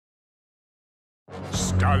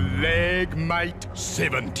Stalagmite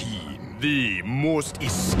 17, the most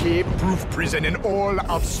escape-proof prison in all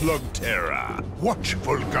of Slugterra.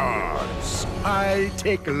 Watchful guards,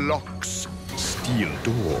 high-tech locks, steel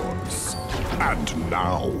doors. And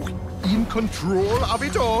now, in control of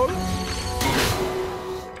it all,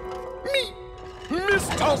 me,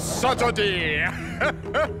 Mr. Saturday.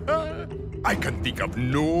 I can think of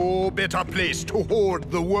no better place to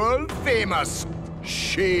hold the world-famous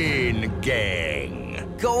Shane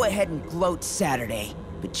Gang. Go ahead and gloat, Saturday,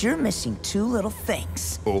 but you're missing two little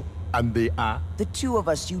things. Oh, and they are? The two of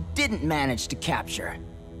us you didn't manage to capture.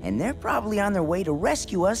 And they're probably on their way to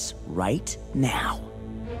rescue us right now.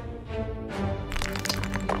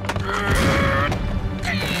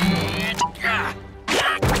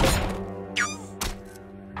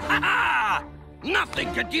 Ha-ha!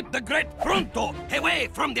 Nothing can keep the great Pronto away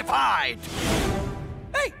from the fight!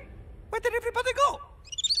 Hey! Where did everybody go?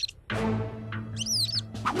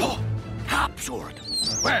 Oh, captured!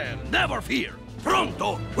 Well, never fear.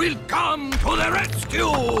 Pronto will come to the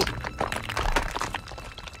rescue!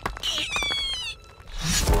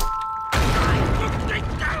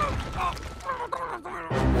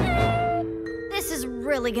 This is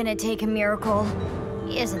really gonna take a miracle,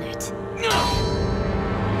 isn't it?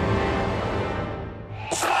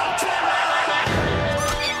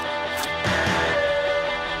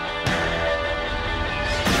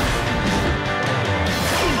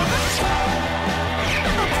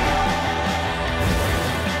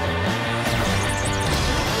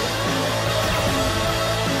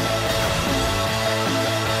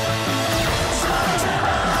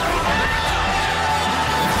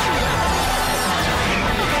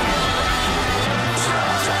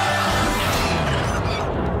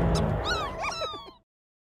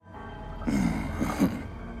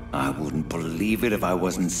 Believe it if I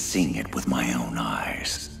wasn't seeing it with my own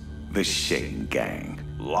eyes. The Shane Gang,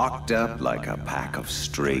 locked up like a pack of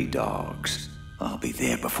stray dogs. I'll be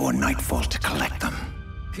there before nightfall to collect them.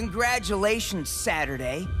 Congratulations,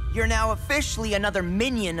 Saturday. You're now officially another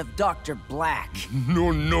minion of Dr. Blakk.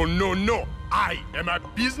 No, no, no, no. I am a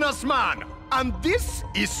businessman, and this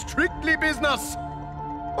is strictly business.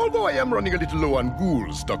 Although I am running a little low on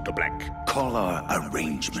ghouls, Dr. Blakk. Call our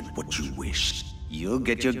arrangement what you wish. You'll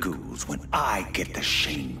get your ghouls when I get the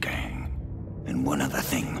Shane Gang. And one other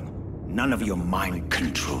thing, none of your mind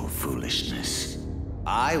control foolishness.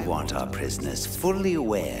 I want our prisoners fully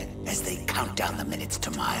aware as they count down the minutes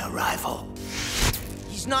to my arrival.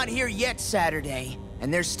 He's not here yet, Saturday,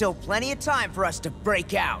 and there's still plenty of time for us to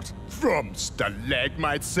break out. From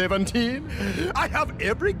Stalagmite 17, I have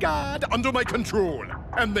every guard under my control,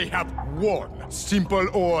 and they have one simple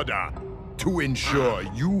order. To ensure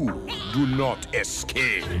you do not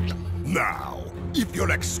escape. Now, if you'll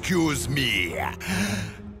excuse me,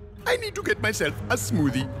 I need to get myself a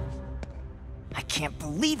smoothie. I can't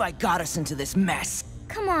believe I got us into this mess.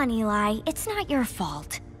 Come on, Eli. It's not your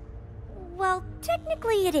fault. Well,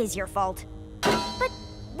 technically it is your fault. But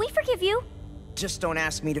we forgive you. Just don't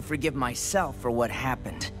ask me to forgive myself for what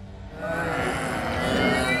happened.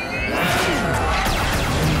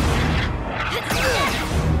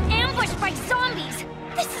 By zombies!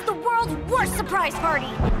 This is the world's worst surprise party!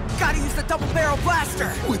 Gotta use the double-barrel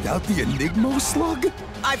blaster! Without the Enigmo slug?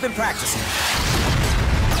 I've been practicing.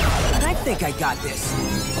 And I think I got this.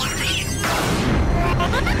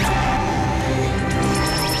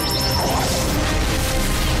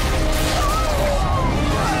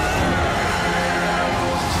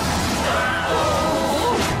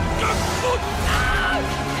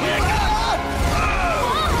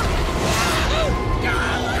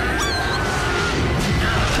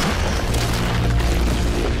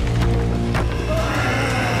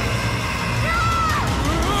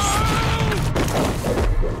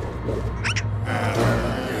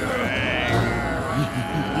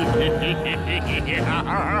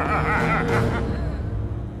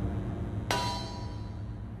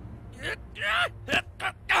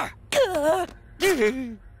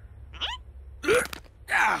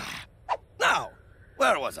 Now,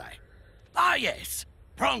 where was I? Ah, yes.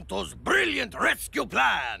 Pronto's brilliant rescue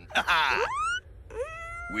plan.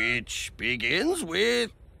 Which begins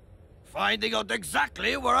with finding out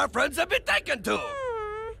exactly where our friends have been taken to.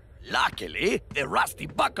 Luckily, the Rusty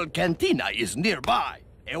Buckle Cantina is nearby.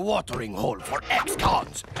 A watering hole for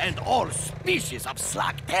ex-cons and all species of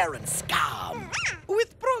Slugterran scum.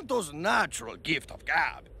 With Pronto's natural gift of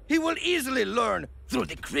gab, he will easily learn through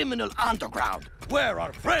the criminal underground where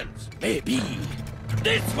our friends may be.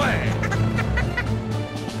 This way!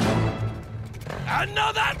 And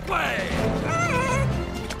now that way!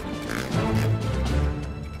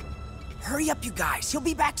 Hurry up, you guys. He'll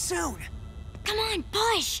be back soon. Come on,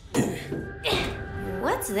 push!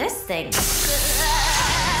 What's this thing?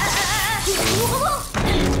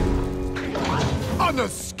 An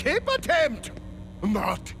escape attempt!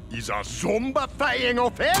 That is a zombifying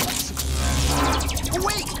offense!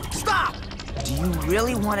 Wait! Stop! Do you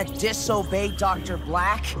really want to disobey Dr.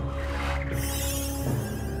 Blakk?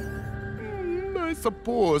 I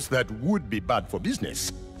suppose that would be bad for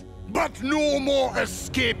business. But no more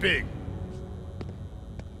escaping!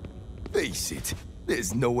 Face it,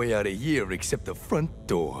 there's no way out of here except the front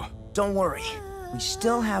door. Don't worry. We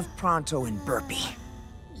still have Pronto and Burpy.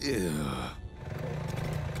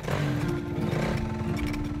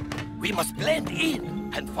 We must blend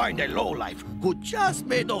in and find a lowlife who just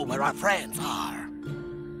may know where our friends are.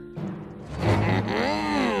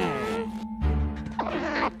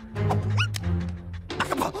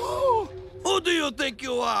 Who do you think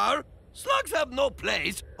you are? Slugs have no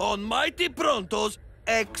place on Mighty Pronto's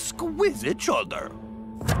exquisite shoulder.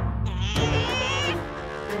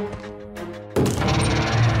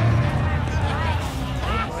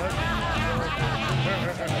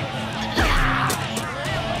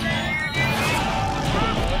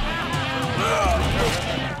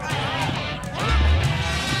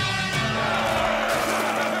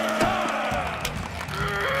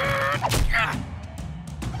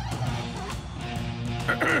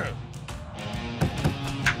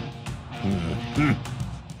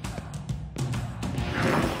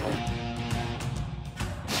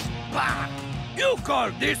 You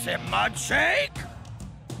call this a mud shake?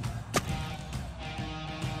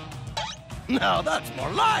 Now that's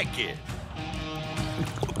more like it.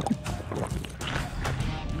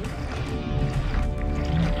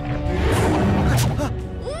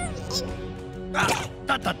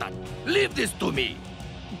 Leave this to me.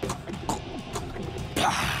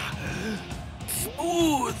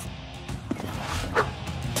 Smooth.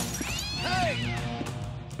 Hey!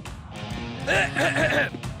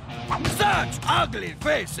 Such ugly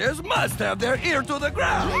faces must have their ear to the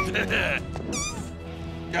ground.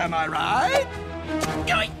 Am I right?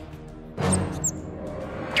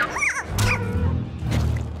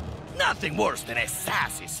 Nothing worse than a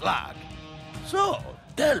sassy slug. So,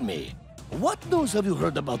 tell me, what news have you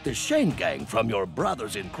heard about the Shane gang from your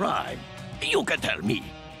brothers in crime? You can tell me.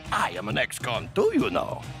 I am an ex-con too, you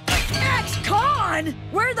know. Ex-con?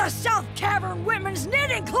 We're the South Cavern Women's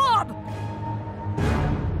Knitting Club!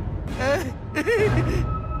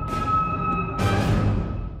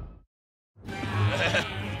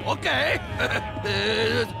 Okay.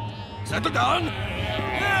 Settle down.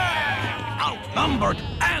 Outnumbered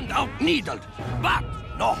and outneedled, but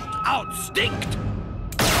not outstinked.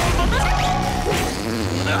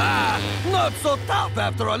 Not so tough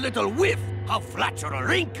after a little whiff of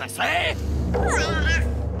flatulence, eh?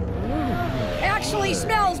 Actually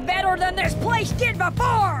smells better than this place did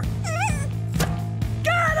before!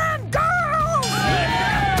 Get him, girls!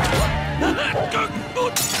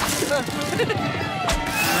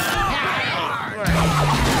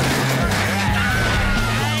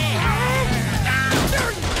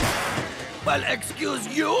 Well, excuse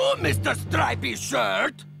you, Mr. Stripy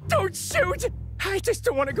Shirt. Don't shoot! I just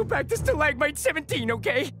don't want to go back to Stalagmite 17,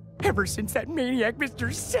 okay? Ever since that maniac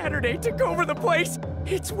Mr. Saturday took over the place,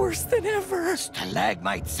 it's worse than ever.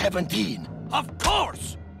 Stalagmite 17, of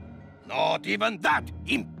course! Not even that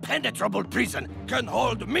impenetrable prison can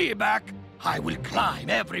hold me back. I will climb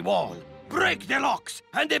every wall, break the locks,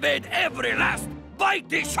 and evade every last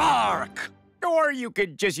bitey shark! Or you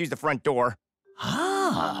could just use the front door.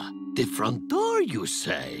 Ah, the front door, you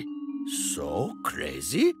say? So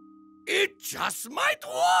crazy, it just might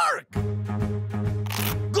work!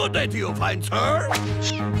 Good day to you, fine sir!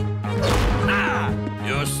 Ah,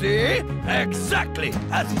 you see? Exactly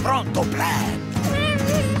as Pronto planned!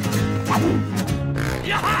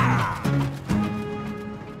 Yaha!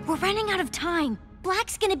 We're running out of time.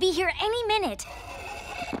 Black's gonna be here any minute.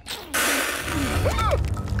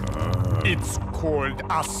 It's called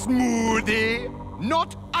a smoothie,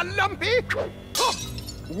 not a lumpy. Huh.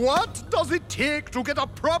 What does it take to get a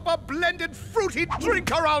proper blended fruity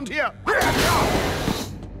drink around here?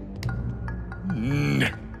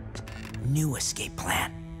 New escape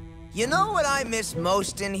plan. You know what I miss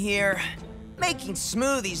most in here? Making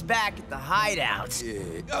smoothies back at the hideout.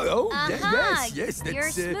 Yes, that's... Your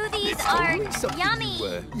smoothies it's are always something yummy.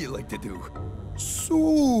 you like to do.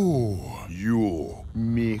 So, you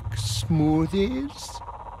make smoothies?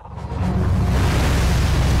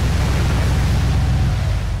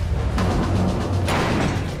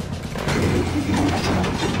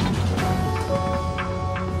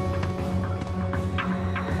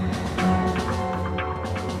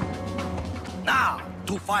 Now,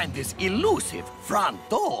 to find find this elusive front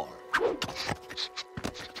door.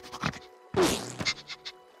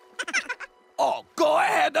 Oh, go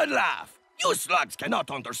ahead and laugh. You slugs cannot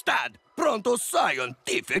understand Pronto's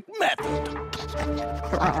scientific method.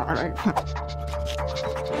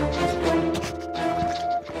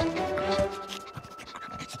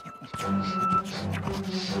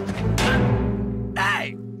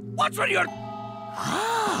 Hey, what's with your...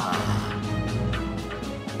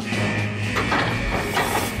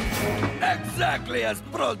 Exactly as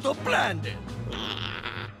Pronto planned it.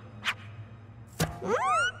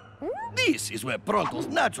 This is where Pronto's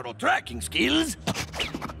natural tracking skills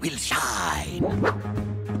will shine.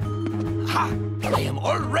 Ha! I am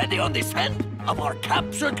already on the scent of our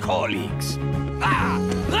captured colleagues. Ah!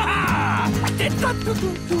 Ah!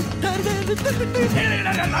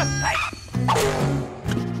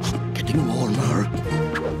 Getting warmer.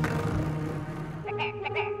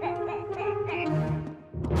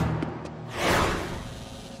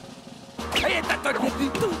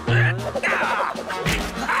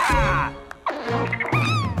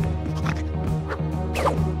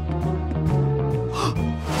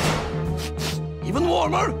 Even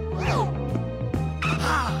warmer?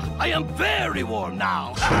 I am very warm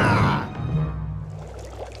now.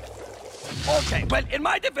 Okay, well, in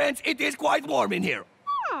my defense, it is quite warm in here.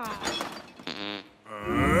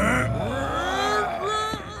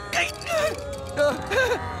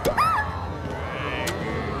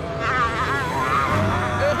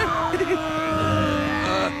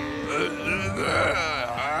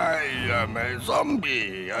 I am a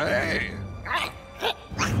zombie, eh?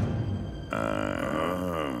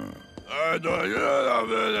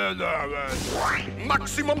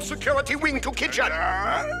 Maximum security wing to kitchen.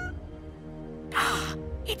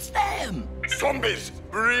 It's them. Zombies,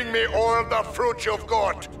 bring me all the fruit you've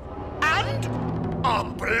got. And a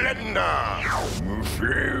blender.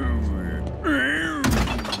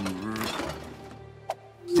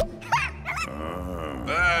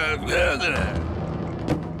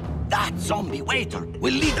 That zombie waiter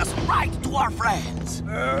will lead us right to our friends.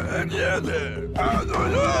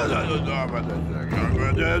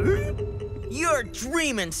 You're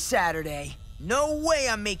dreaming, Saturday. No way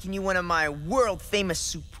I'm making you one of my world-famous,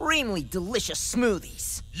 supremely delicious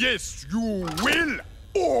smoothies. Yes, you will.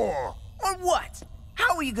 Or what?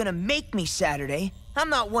 How are you gonna make me, Saturday? I'm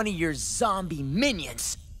not one of your zombie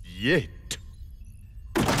minions. yet.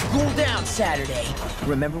 Cool down, Saturday.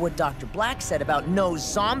 Remember what Dr. Blakk said about no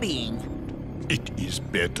zombieing? It is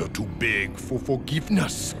better to beg for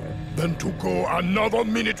forgiveness than to go another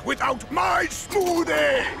minute without my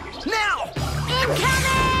smoothie! Now!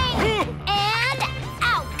 Incoming! And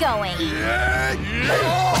outgoing!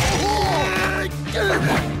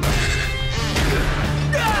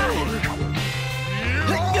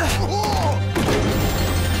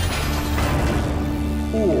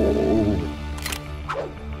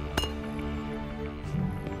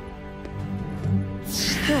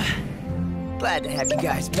 Glad to have you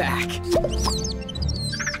guys back.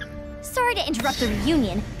 Sorry to interrupt the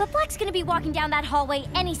reunion, but Black's gonna be walking down that hallway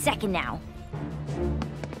any second now.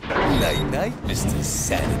 Night-night, Mr.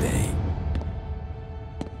 Saturday.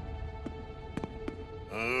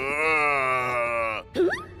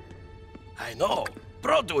 I know.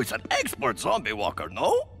 Pronto is an expert zombie walker,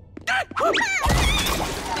 no?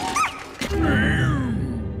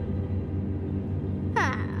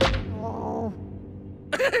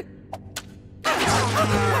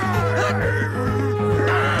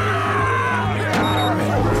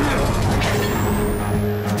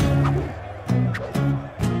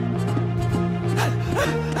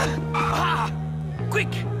 Quick!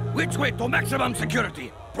 Which way to maximum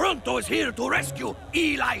security? Pronto is here to rescue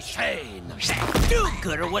Eli Shane.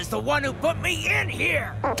 Do-gooder was the one who put me in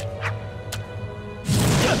here!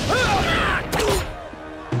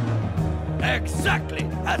 Exactly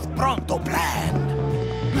as Pronto planned.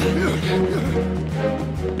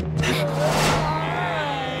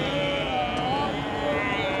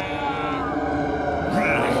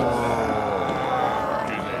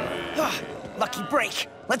 Lucky break.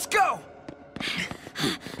 Let's go!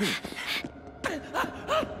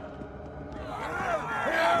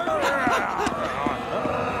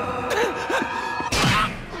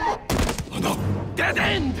 Oh no! Dead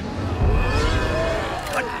end!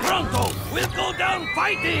 But Pronto will go down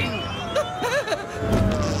fighting!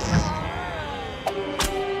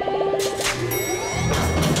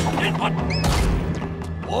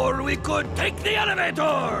 Or we could take the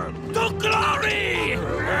elevator! To glory!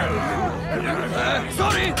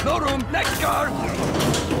 Sorry, no room. Next car!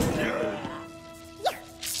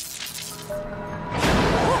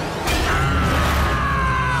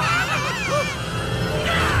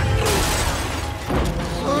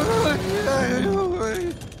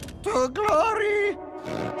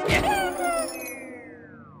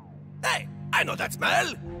 I know that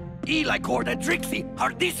smell. Eli, Cord, and Trixie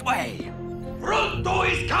are this way. Pronto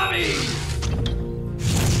is coming!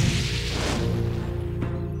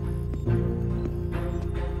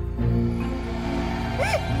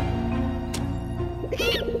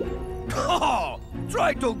 Oh,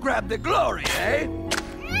 try to grab the glory, eh?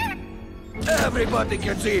 Everybody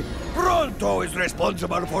can see Pronto is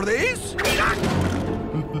responsible for this.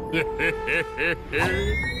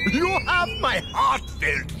 You have my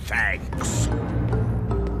heartfelt thanks.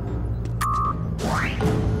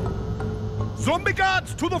 Zombie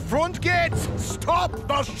guards to the front gates! Stop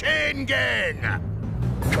the Shane Gang!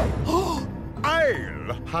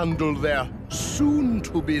 I'll handle their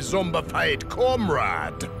soon-to-be zombified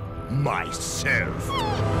comrade myself.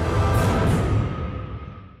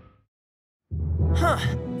 Huh.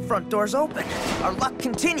 Front door's open. Our luck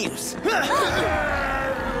continues.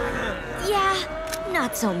 Yeah,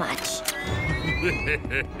 not so much.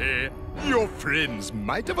 Your friends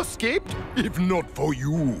might have escaped if not for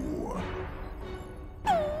you.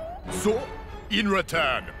 So, in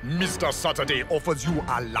return, Mr. Saturday offers you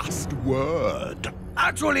a last word.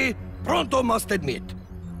 Actually, Pronto must admit,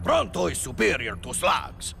 Pronto is superior to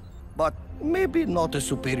slugs. But maybe not as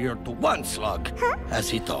superior to one slug as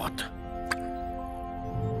he thought.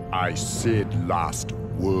 I said last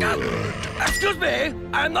word. Excuse me,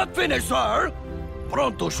 I'm not finished, sir.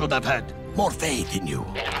 Pronto should have had more faith in you.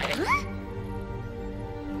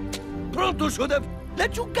 Pronto should have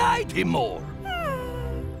let you guide him more.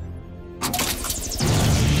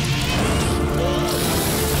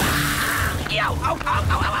 Ow, ow, ow,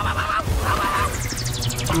 ow, ow, ow, ow,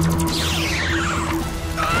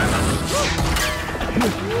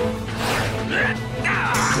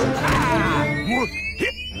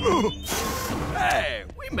 Hey,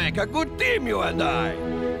 we make a good team, you and I.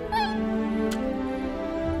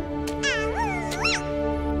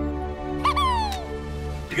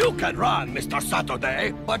 You can run, Mr.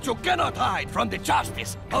 Saturday, but you cannot hide from the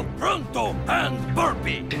justice of Pronto and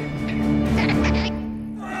Burpy.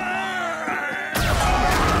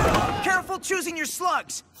 Careful choosing your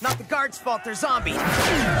slugs. Not the guards' fault they're zombies.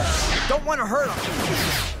 Don't want to hurt them.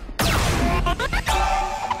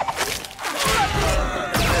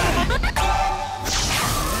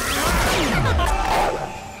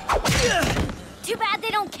 Too bad they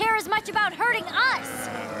don't care as much about hurting us.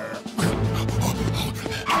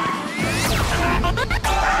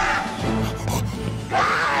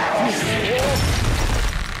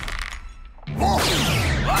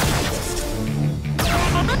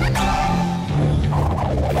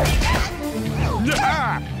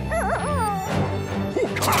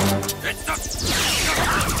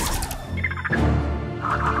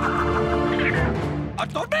 A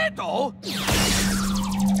tornado?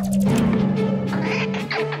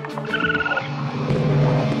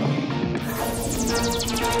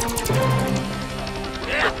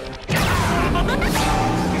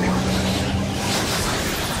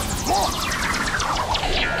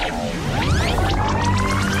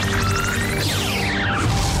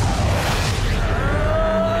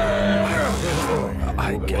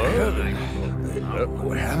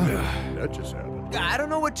 What happened? That just happened. I don't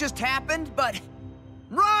know what just happened, but...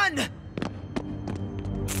 Run!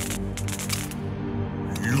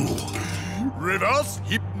 You reverse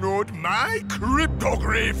hypnode my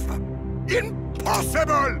cryptograph!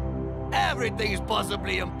 Impossible! Everything is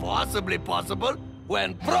possibly impossibly possible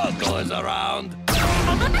when Pronto is around.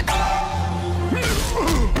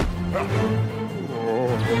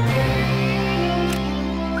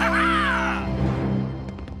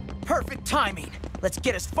 Perfect timing. Let's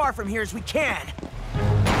get as far from here as we can.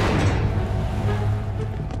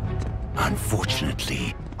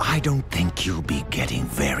 Unfortunately, I don't think you'll be getting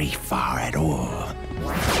very far at all.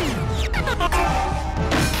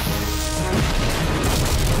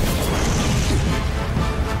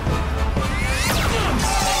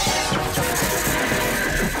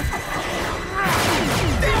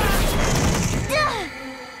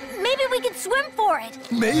 Maybe we can swim for it.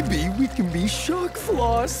 Maybe we can be Shock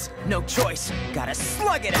Floss. No choice. Gotta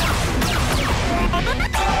slug it out.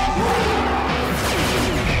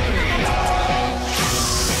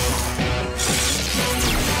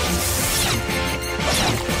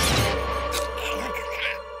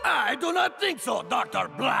 I do not think so, Dr.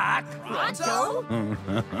 Blakk. Pronto?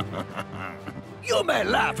 You may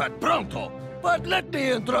laugh at Pronto, but let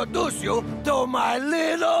me introduce you to my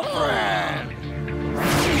little friend.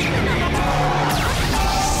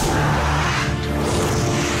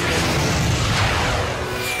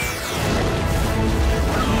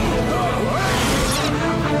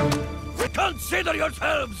 Consider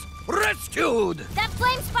yourselves rescued! That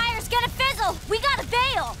flame spire's gonna fizzle! We gotta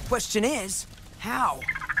bail! Question is, how?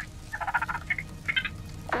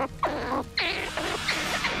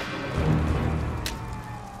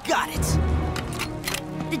 Got it!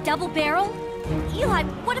 The double barrel? Eli,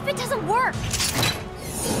 what if it doesn't work?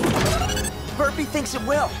 Burpy thinks it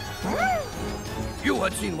will. You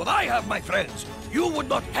had seen what I have, my friends. You would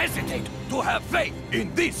not hesitate to have faith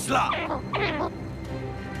in this slug.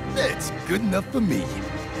 That's good enough for me.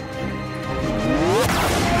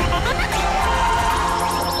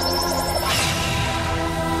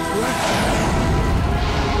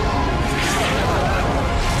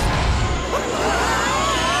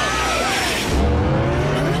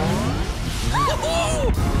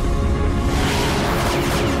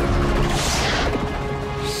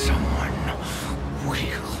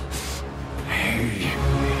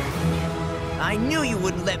 I knew you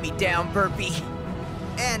wouldn't let me down, Burpy.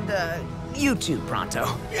 And, you too,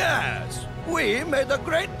 Pronto. Yes, we made a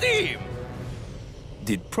great team.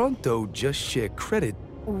 Did Pronto just share credit?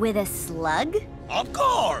 With a slug? Of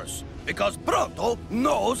course, because Pronto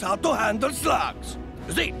knows how to handle slugs.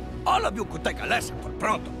 You see, all of you could take a lesson from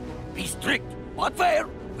Pronto. Be strict, but fair,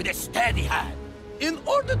 with a steady hand. In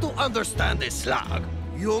order to understand a slug,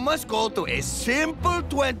 you must go to a simple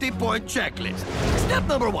 20-point checklist. Step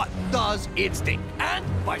number 1, does it stink? And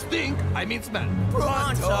by stink, I mean smell.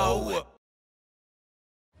 Pronto!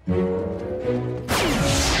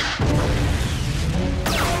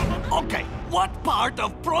 Okay, what part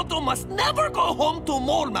of Pronto must never go home to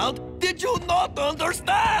Molemound did you not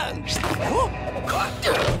understand?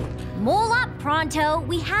 Mole up, Pronto.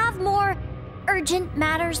 We have more urgent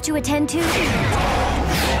matters to attend to.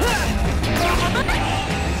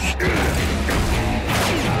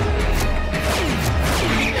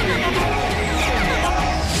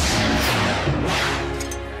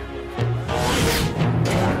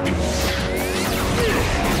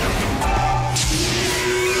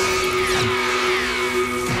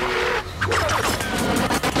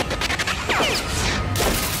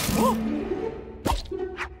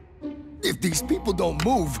 If these people don't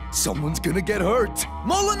move, someone's gonna get hurt.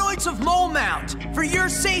 Molenoids of Molemound, for your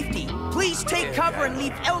safety, please take cover and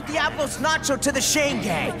leave El Diablos Nacho to the Shane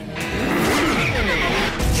Gang.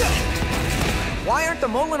 Why aren't the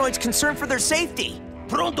Molenoids concerned for their safety?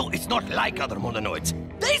 Pronto is not like other Molenoids.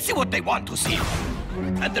 They see what they want to see.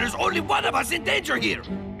 And there's only one of us in danger here.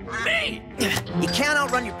 Me! You can't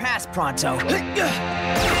outrun your past, Pronto.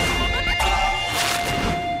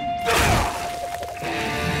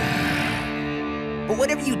 But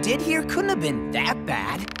whatever you did here couldn't have been that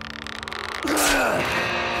bad.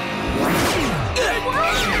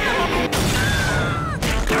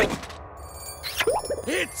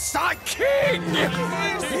 It's a king! Hail,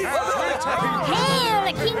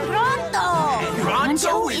 King Pronto!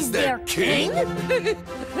 Pronto is their king?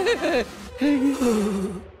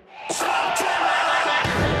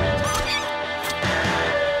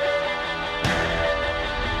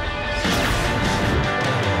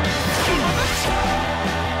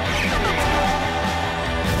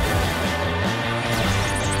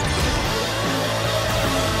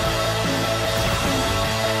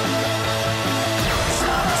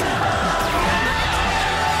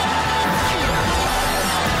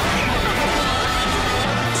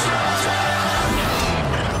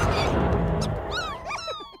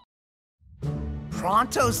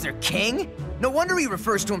 Pronto's their king? No wonder he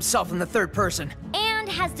refers to himself in the third person. And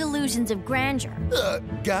has delusions of grandeur.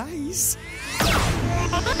 Guys?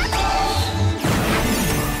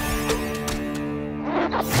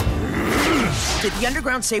 Did the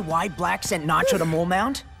Underground say why Blakk sent Nacho to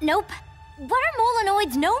Molemound? Nope. What are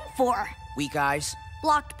Molenoids known for? Weak eyes?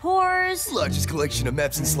 Blocked pores? Largest collection of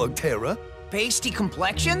maps in Slugterra. Pasty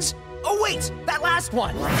complexions? Oh wait, that last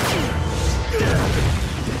one!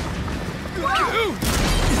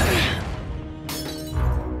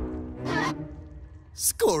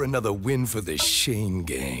 Score another win for the Shane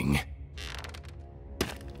Gang.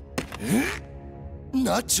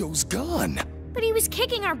 Nacho's gone. But he was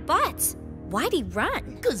kicking our butts. Why'd he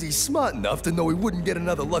run? Because he's smart enough to know he wouldn't get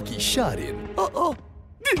another lucky shot in. Oh,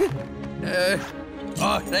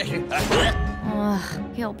 thank you.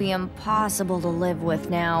 Ugh, he'll be impossible to live with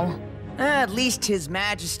now. At least His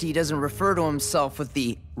Majesty doesn't refer to himself with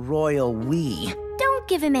the royal we. Don't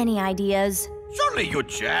give him any ideas. Surely you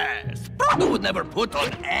jest. Pronto would never put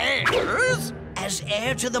on airs. As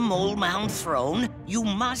heir to the Molemound throne, you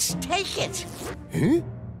must take it. Huh?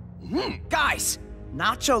 Guys,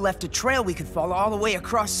 Nacho left a trail we could follow all the way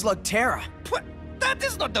across Slugterra. But that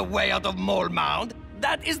is not the way out of Molemound.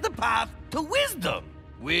 That is the path to wisdom,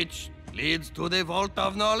 which leads to the Vault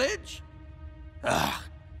of Knowledge.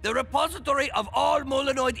 the repository of all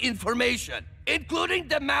Molenoid information, including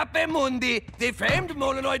the Mappe Mundi, the famed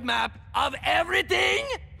Molenoid map of everything.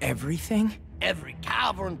 Everything? Every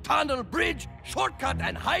cavern, tunnel, bridge, shortcut,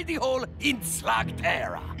 and hidey hole in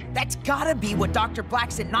Slugterra. That's gotta be what Dr.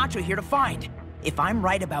 Blakk sent Nacho here to find. If I'm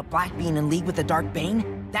right about Blakk being in league with the Dark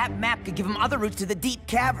Bane, that map could give him other routes to the deep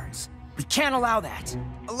caverns. We can't allow that.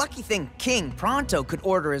 A lucky thing King Pronto could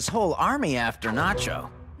order his whole army after Nacho.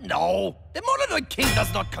 No, the Molenoid King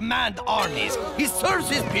does not command armies. He serves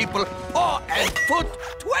his people paw and foot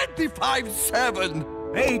 24/7.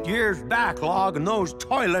 8 years backlog and those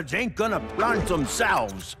toilets ain't gonna plunge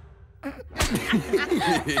themselves.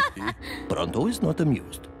 Pronto is not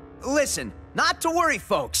amused. Listen, not to worry,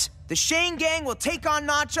 folks. The Shane Gang will take on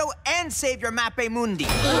Nacho and save your Mappe Mundi.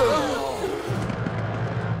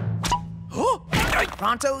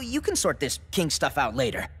 Pronto, you can sort this King stuff out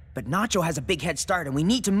later. But Nacho has a big head start and we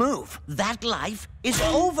need to move. That life is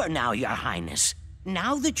over now, Your Highness.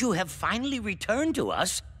 Now that you have finally returned to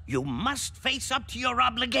us, you must face up to your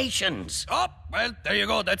obligations. Oh, well, there you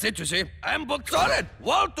go. That's it, you see. I'm booked solid.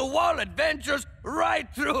 Wall-to-wall adventures right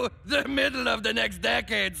through the middle of the next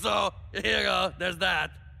decade. So, here you go. There's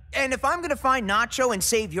that. And if I'm gonna find Nacho and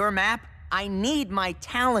save your map, I need my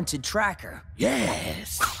talented tracker.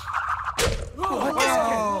 Yes.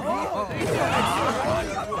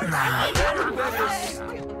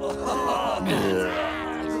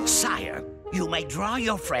 Sire, you may draw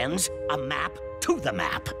your friends a map to the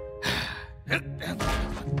map.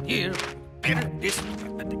 Here. This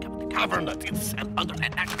the cavern that is under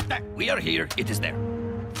that. We are here. It is there.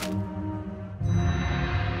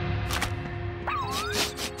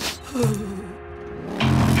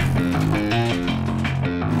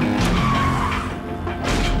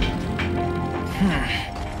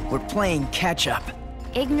 We're playing catch-up.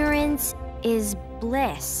 Ignorance is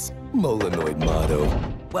bliss. Molenoid motto.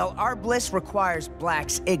 Well, our bliss requires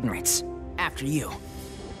Black's ignorance. After you.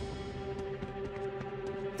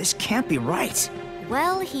 This can't be right.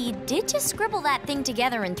 Well, he did just scribble that thing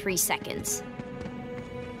together in 3 seconds.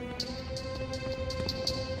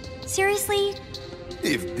 Seriously?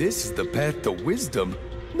 If this is the path to wisdom,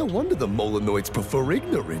 no wonder the Molenoids prefer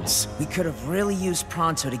ignorance. We could have really used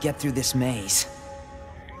Pronto to get through this maze.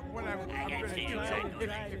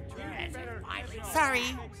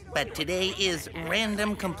 Sorry, but today is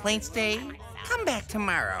Random Complaints Day. Come back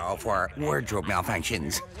tomorrow for wardrobe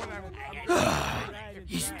malfunctions.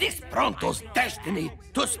 Is this Pronto's destiny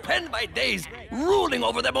to spend my days ruling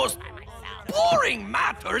over the most boring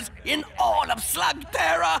matters in all of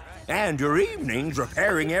Slugterra? And your evenings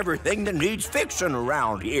repairing everything that needs fixing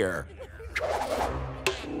around here.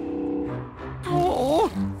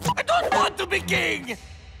 Oh, I don't want to be king!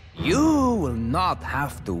 You will not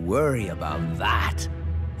have to worry about that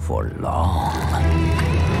for long.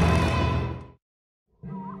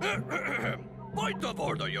 Point of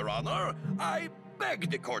order, Your Honor. I beg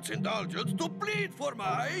the court's indulgence to plead for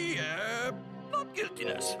my, not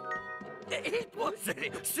guiltiness. It was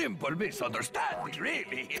a simple misunderstanding,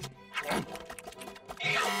 really.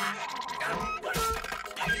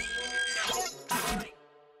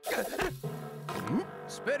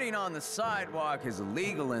 Spitting on the sidewalk is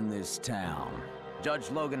illegal in this town. Judge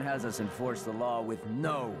Logan has us enforce the law with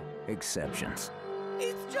no exceptions.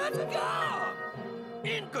 It's just a job.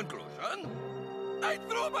 In conclusion, I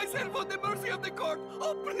throw myself on the mercy of the court.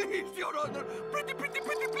 Oh, please, Your Honor. Pretty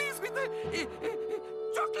please, with the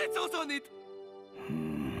chocolate sauce on it.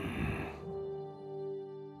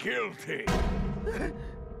 Guilty.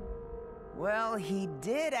 Well, he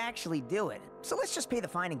did actually do it. So let's just pay the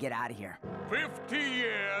fine and get out of here. 50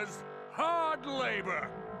 years, hard labor.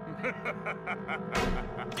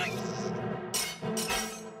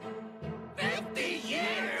 50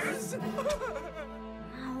 years?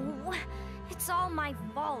 Oh, it's all my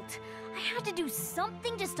fault. I had to do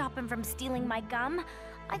something to stop him from stealing my gum.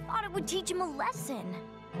 I thought it would teach him a lesson.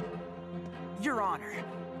 Your Honor,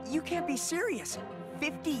 you can't be serious.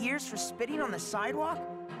 50 years for spitting on the sidewalk?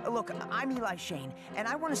 Look, I'm Eli Shane, and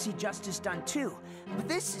I want to see justice done too. But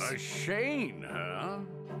this is... A Shane, huh?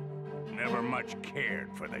 Never much cared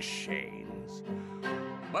for the Shanes.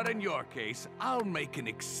 But in your case, I'll make an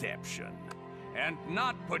exception. And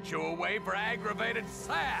not put you away for aggravated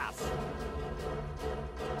sass.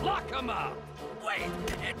 Lock him up! Wait,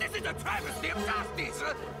 this is a travesty of justice.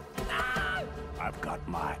 I've got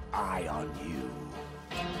my eye on you.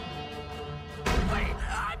 Wait,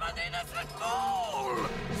 I'm an innocent fool!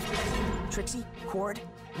 Trixie, Cord,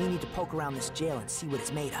 we need to poke around this jail and see what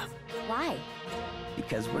it's made of. Why?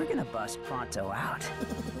 Because we're gonna bust Pronto out.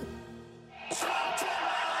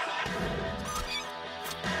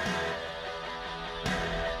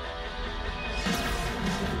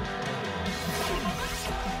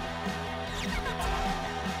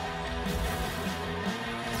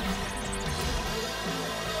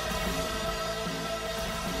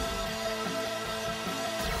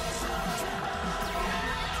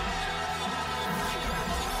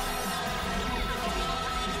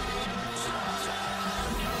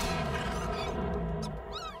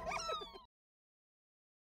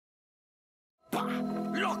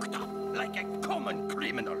 Locked up like a common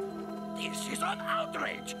criminal. This is an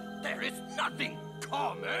outrage. There is nothing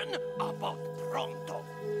common about Pronto.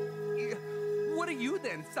 What are you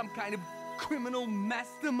then, some kind of criminal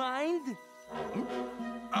mastermind?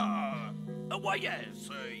 Why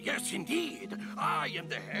yes indeed. I am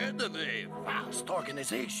the head of a vast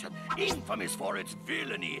organization, infamous for its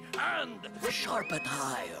villainy and sharp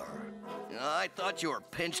attire. I thought you were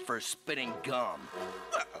pinched for spitting gum.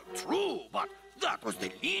 True, but that was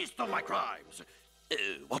the least of my crimes.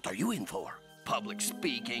 What are you in for? Public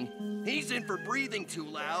speaking. He's in for breathing too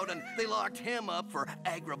loud, and they locked him up for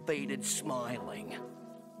aggravated smiling.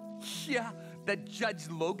 Yeah, that Judge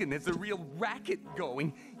Logan has a real racket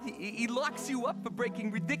going. He locks you up for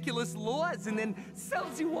breaking ridiculous laws and then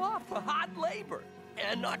sells you off for hard labor.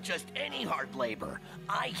 And not just any hard labor.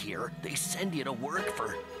 I hear they send you to work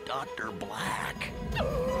for Dr. Blakk.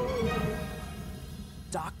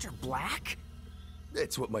 Dr. Blakk?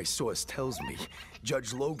 That's what my source tells me.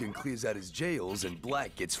 Judge Logan clears out his jails and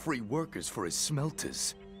Blakk gets free workers for his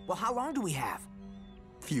smelters. Well, how long do we have?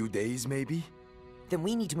 Few days, maybe? Then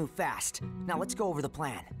we need to move fast. Now let's go over the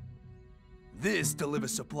plan. This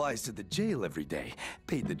delivers supplies to the jail every day.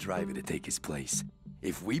 Paid the driver to take his place.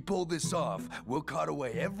 If we pull this off, we'll cart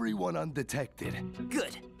away everyone undetected.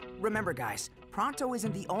 Good. Remember, guys, Pronto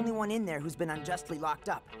isn't the only one in there who's been unjustly locked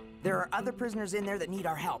up. There are other prisoners in there that need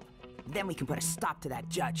our help. Then we can put a stop to that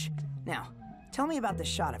judge. Now, tell me about the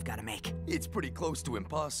shot I've got to make. It's pretty close to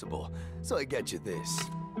impossible, so I get you this.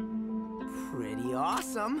 Pretty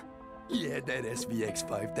awesome. Yeah, that SVX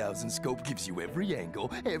 5000 scope gives you every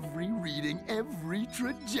angle, every reading, every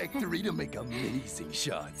trajectory to make amazing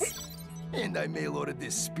shots. And I mail-ordered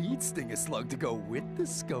this speed stinger slug to go with the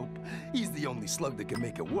scope. He's the only slug that can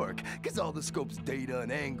make it work, because all the scope's data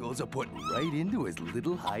and angles are put right into his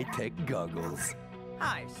little high-tech goggles.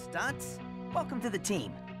 Hi, Stunts. Welcome to the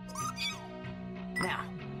team. Now,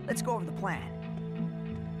 let's go over the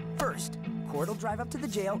plan. First, Cord will drive up to the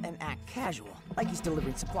jail and act casual, like he's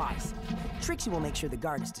delivering supplies. Trixie will make sure the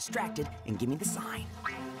guard is distracted and give me the sign.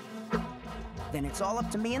 Then it's all up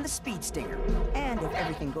to me and the speed stinger. And if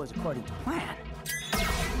everything goes according to plan,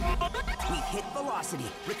 we hit velocity,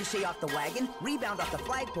 ricochet off the wagon, rebound off the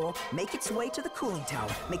flagpole, make its way to the cooling tower,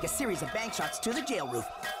 make a series of bank shots to the jail roof,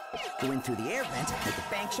 go in through the air vent, make a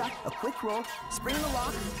bank shot, a quick roll, spring the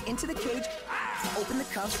lock, into the cage, open the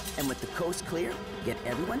cuffs, and with the coast clear, get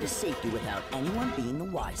everyone to safety without anyone being the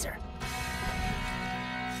wiser.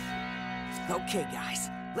 Okay, guys,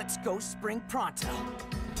 let's go spring Pronto.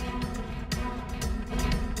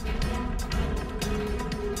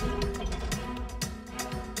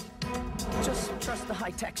 Just trust the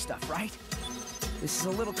high-tech stuff, right? This is a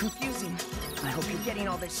little confusing. I hope you're getting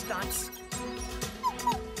all this, Stunts.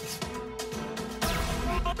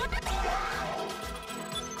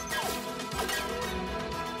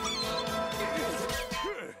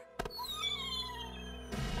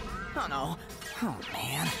 Oh, no. Oh,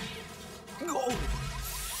 man. Oh.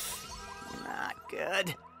 Not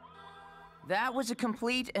good. That was a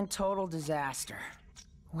complete and total disaster.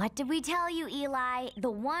 What did we tell you, Eli? The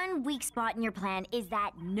one weak spot in your plan is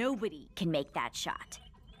that nobody can make that shot.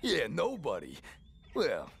 Yeah, nobody.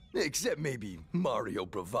 Well, except maybe Mario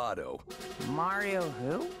Bravado. Mario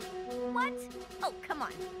who? What? Oh, come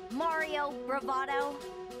on. Mario Bravado?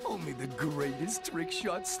 Only the greatest trick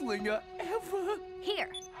shot slinger ever. Here,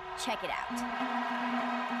 check it out.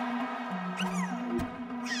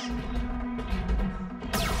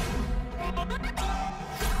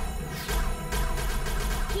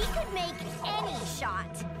 He could make any shot.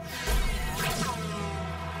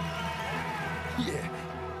 Yeah,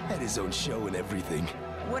 had his own show and everything.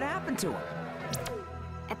 What happened to him?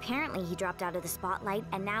 Apparently he dropped out of the spotlight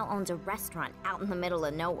and now owns a restaurant out in the middle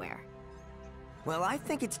of nowhere. Well, I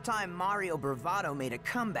think it's time Mario Bravado made a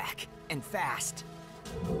comeback, and fast.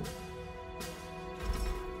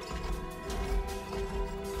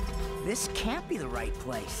 This can't be the right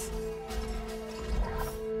place.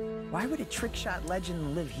 Why would a trick shot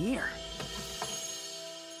legend live here?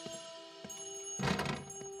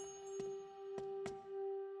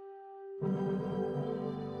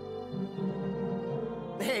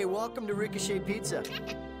 Hey, welcome to Ricochet Pizza.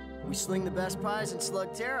 We sling the best pies in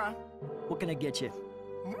Slugterra. What can I get you?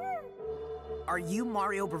 Are you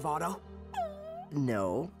Mario Bravado?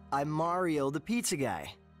 No, I'm Mario the pizza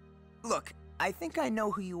guy. Look, I think I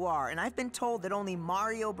know who you are, and I've been told that only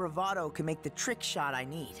Mario Bravado can make the trick shot I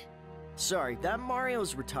need. Sorry, that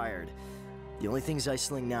Mario's retired. The only things I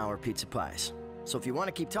sling now are pizza pies. So if you want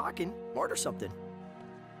to keep talking, order something.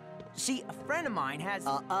 See, a friend of mine has...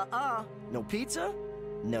 No pizza,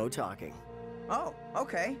 no talking. Oh,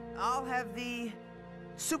 okay. I'll have the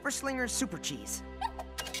Super Slinger Super Cheese.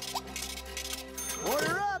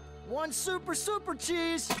 Order up! One super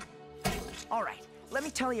cheese! All right, let me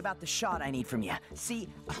tell you about the shot I need from you. See,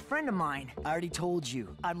 a friend of mine... I already told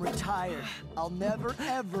you, I'm retired. I'll never,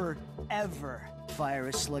 ever, ever fire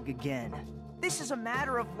a slug again. This is a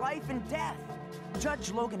matter of life and death. Judge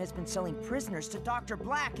Logan has been selling prisoners to Dr.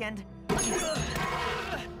 Blakk and...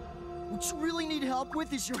 What you really need help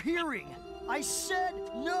with is your hearing. I said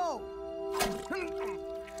no!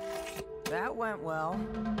 That went well.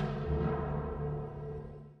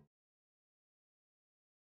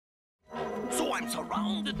 So I'm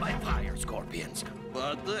surrounded by fire scorpions,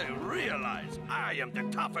 but they realize I am the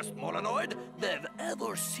toughest Molenoid they've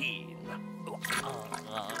ever seen.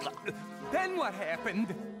 Then what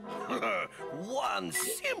happened? One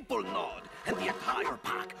simple nod, and the entire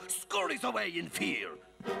pack scurries away in fear.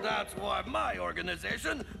 That's why my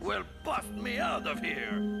organization will bust me out of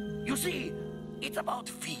here. You see, it's about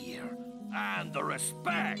fear and the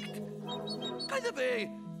respect. Kind of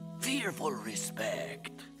a fearful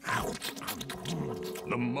respect.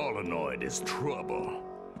 The Molenoid is trouble.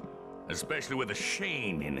 Especially with a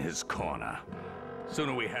Shane in his corner.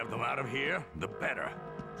 Sooner we have them out of here, the better.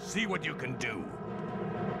 See what you can do.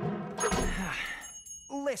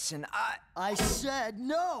 Listen, I said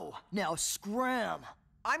no! Now scram!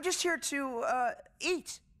 I'm just here to,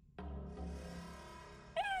 eat.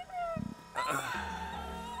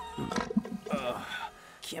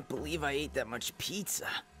 Can't believe I ate that much pizza.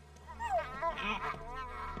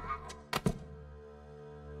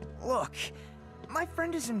 Look, my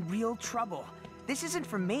friend is in real trouble. This isn't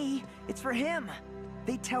for me, it's for him.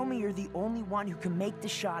 They tell me you're the only one who can make the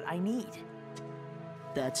shot I need.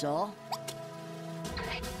 That's all?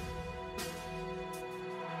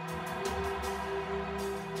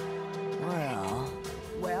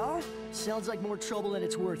 Well, sounds like more trouble than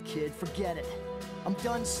it's worth, kid. Forget it. I'm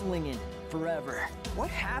done slinging. Forever. What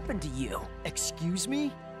happened to you? Excuse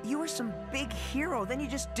me? You were some big hero, then you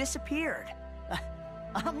just disappeared.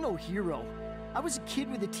 I'm no hero. I was a kid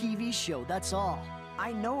with a TV show, that's all.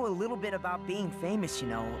 I know a little bit about being famous, you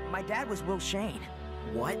know. My dad was Will Shane.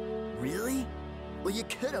 What? Really? Well, you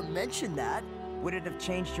could have mentioned that. Would it have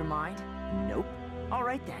changed your mind? Nope. All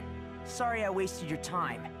right then. Sorry I wasted your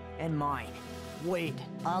time. And mine. Wait,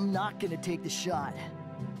 I'm not gonna take the shot.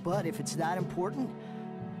 But if it's that important,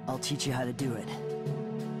 I'll teach you how to do it.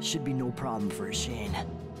 Should be no problem for a Shane.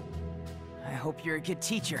 I hope you're a good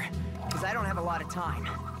teacher, because I don't have a lot of time.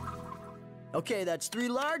 Okay, that's 3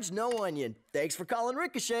 large, no onion. Thanks for calling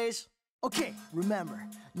ricochets. Okay, remember,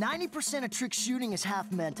 90% of trick shooting is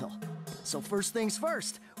half mental. So first things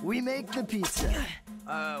first, we make the pizza.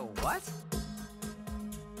 What?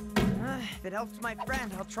 If it helps my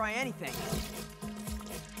friend, I'll try anything.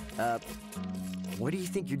 What do you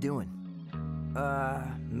think you're doing?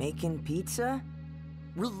 Making pizza?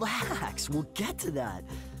 Relax, we'll get to that.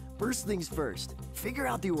 First things first, figure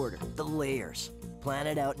out the order, the layers. Plan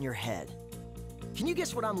it out in your head. Can you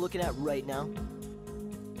guess what I'm looking at right now?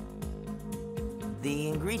 The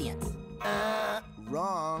ingredients.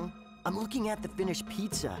 Wrong. I'm looking at the finished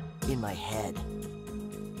pizza in my head.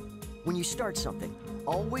 When you start something,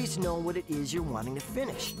 always know what it is you're wanting to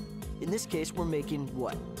finish. In this case, we're making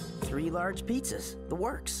what? 3 large pizzas. The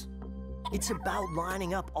works. It's about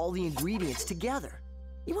lining up all the ingredients together.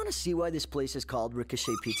 You want to see why this place is called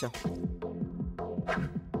Ricochet Pizza?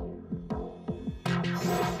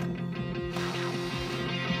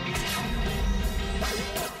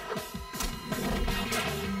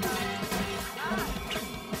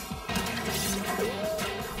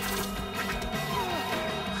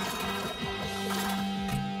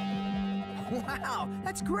 Wow,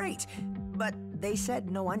 that's great. But they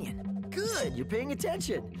said no onion. Good, you're paying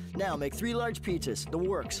attention. Now make 3 large pizzas, the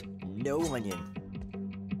works. No onion.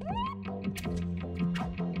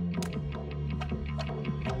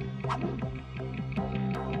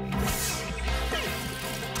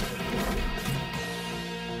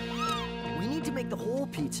 We need to make the whole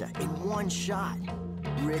pizza in one shot.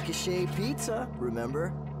 Ricochet Pizza,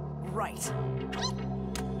 remember? Right.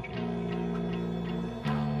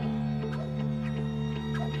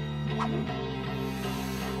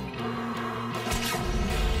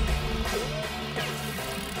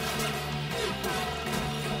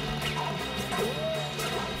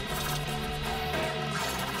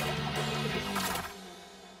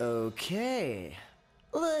 Okay,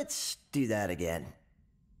 let's do that again.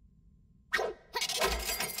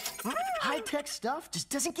 High-tech stuff just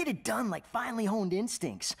doesn't get it done like finely honed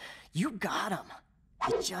instincts. You got them.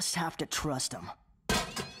 You just have to trust them.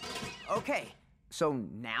 Okay, So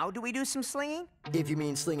now do we do some slinging? If you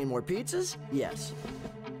mean slinging more pizzas, yes.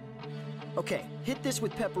 Okay, hit this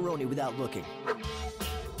with pepperoni without looking.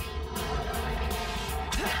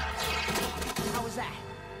 How was that?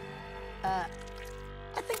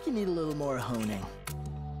 I think you need a little more honing.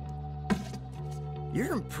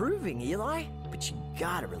 You're improving, Eli, but you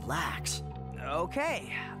gotta relax.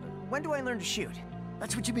 Okay. When do I learn to shoot?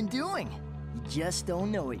 That's what you've been doing. You just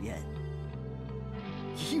don't know it yet.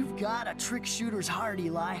 You've got a trick shooter's heart,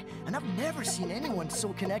 Eli, and I've never seen anyone so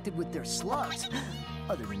connected with their slugs,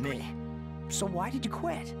 other than me. So why did you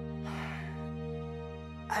quit?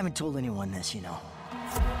 I haven't told anyone this, you know.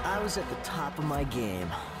 I was at the top of my game.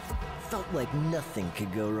 Felt like nothing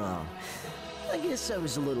could go wrong. I guess I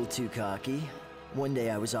was a little too cocky. One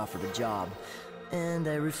day I was offered a job, and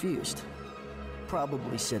I refused.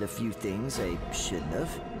 Probably said a few things I shouldn't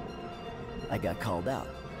have. I got called out.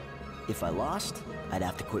 If I lost, I'd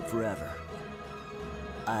have to quit forever.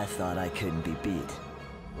 I thought I couldn't be beat.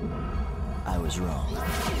 I was wrong.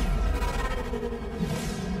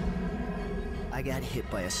 I got hit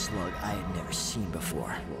by a slug I had never seen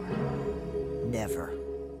before. Never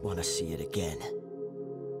want to see it again.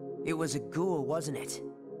 It was a ghoul, wasn't it?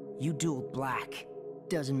 You dueled Blakk.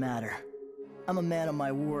 Doesn't matter. I'm a man of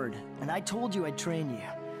my word, and I told you I'd train you.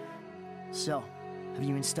 So, have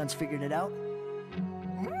you and Stunts figured it out?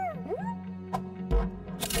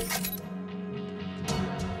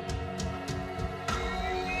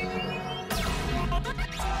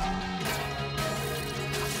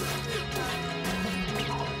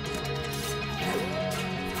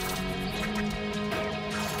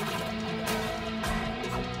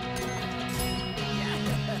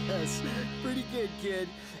 Pretty good, kid.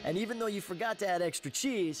 And even though you forgot to add extra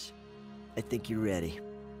cheese, I think you're ready.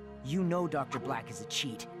 You know Dr. Blakk is a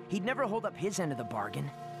cheat. He'd never hold up his end of the bargain.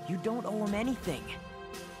 You don't owe him anything.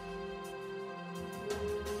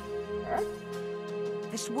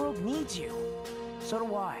 This world needs you. So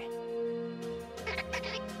do I.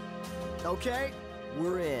 Okay,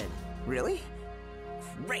 we're in. Really?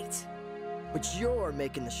 Great. But you're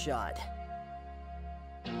making the shot.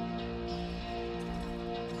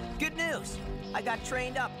 Good news! I got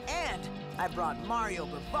trained up, and I brought Mario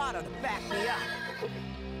Bravado to back me up.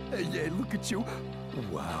 Hey, yeah, look at you.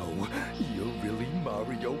 Wow, you're really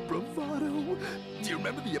Mario Bravado. Do you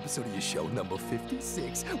remember the episode of your show, number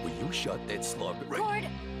 56, where you shot that slug right... Cord,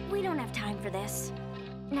 we don't have time for this.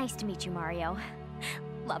 Nice to meet you, Mario.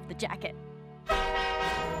 Love the jacket.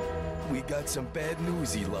 We got some bad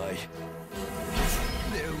news, Eli.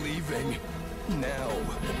 They're leaving. Now.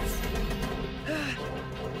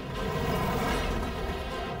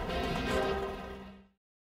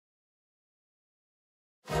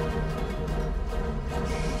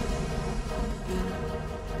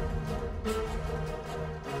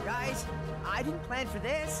 Guys, I didn't plan for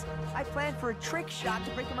this. I planned for a trick shot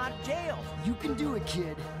to break him out of jail. You can do it,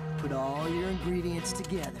 kid. Put all your ingredients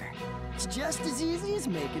together. It's just as easy as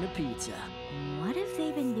making a pizza. What have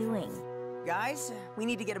they been doing? Guys, we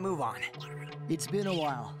need to get a move on. It's been a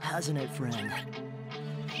while, hasn't it, friend?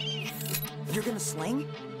 You're gonna sling?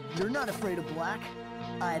 You're not afraid of Blakk?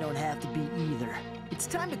 I don't have to be either. It's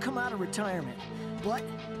time to come out of retirement. But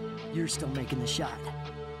you're still making the shot.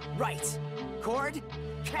 Right. Cord,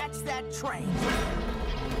 catch that train.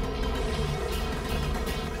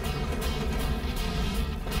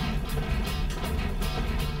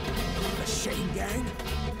 The Shane Gang?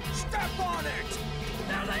 Step on it!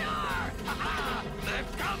 There they are! Ha-ha!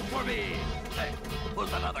 They've come for me! Hey,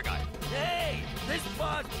 who's that other guy? Hey! This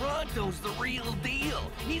boss Pronto's the real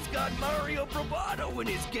deal! He's got Mario Bravado in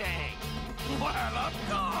his gang! Well, of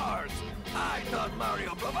course! I taught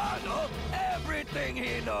Mario Bravado everything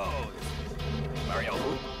he knows! Mario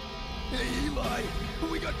who? Hey, Eli,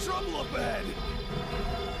 we got trouble up ahead.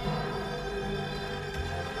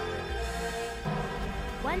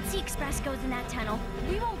 Once the express goes in that tunnel,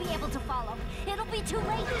 we won't be able to follow. It'll be too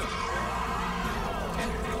late.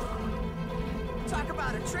 Talk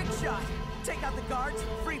about a trick shot. Take out the guards,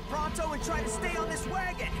 free Pronto, and try to stay on this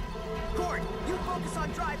wagon. Cord, you focus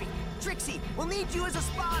on driving. Trixie, we'll need you as a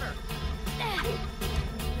spotter.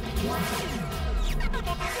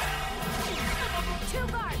 Two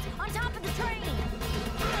guards on top of the train.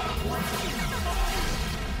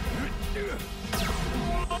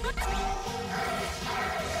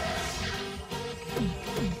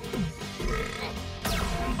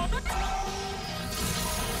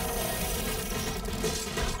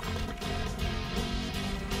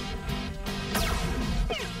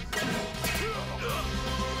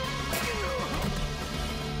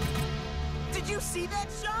 Did you see that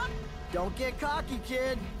shot? Don't get cocky,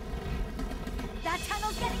 kid. That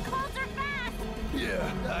tunnel's getting closer fast.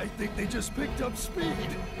 Yeah, I think they just picked up speed.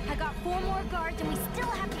 I got 4 more guards and we still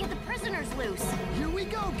have to get the prisoners loose. Here we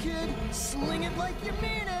go, kid. Sling it like you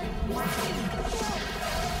mean it.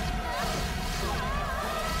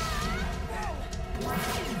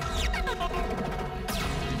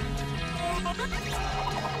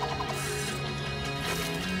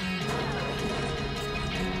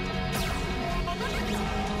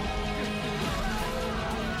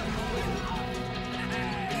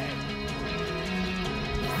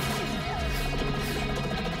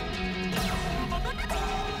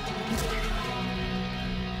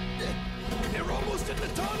 They're almost in the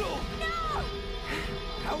tunnel! No!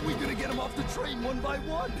 How are we gonna get them off the train one by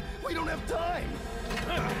one? We don't have time!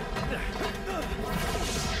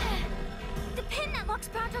 The pin that locks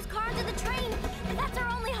Pronto's car into the train. That's our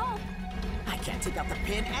only hope. I can't take out the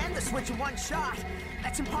pin and the switch in one shot.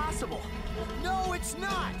 That's impossible. No, it's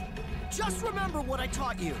not. Just remember what I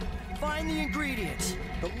taught you. Find the ingredients,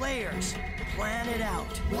 the layers, plan it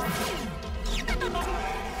out.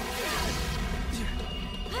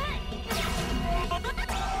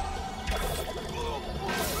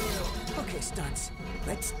 Okay, Stunts.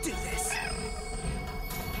 Let's do this.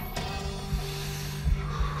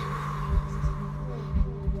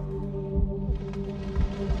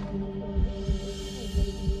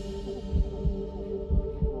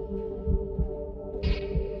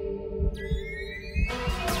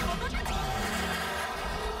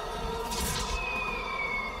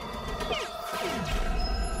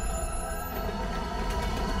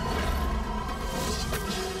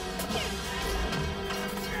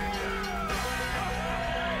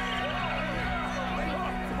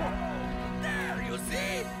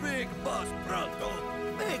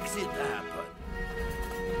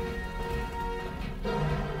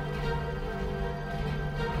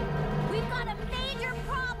 We've got a major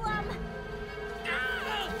problem.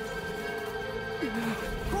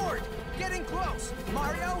 Cord, getting close.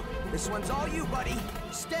 Mario, this one's all you, buddy.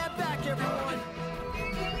 Stand back, everyone.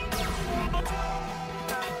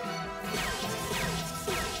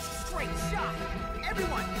 Great shot.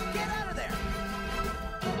 Everyone, get out of there.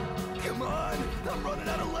 Come on! I'm running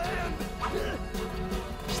out of land!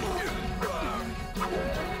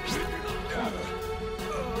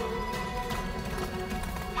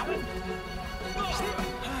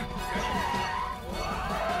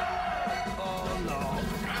 Oh, no.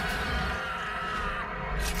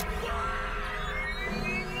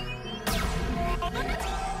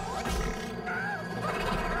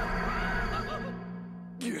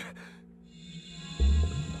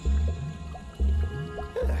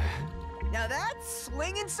 Now that's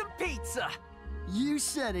slinging some pizza. You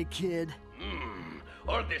said it, kid.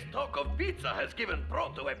 All this talk of pizza has given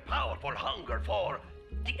Pronto a powerful hunger for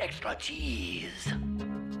the extra cheese.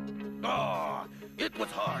 Oh, it was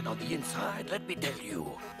hard on the inside, let me tell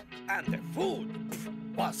you. And the food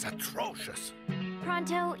was atrocious.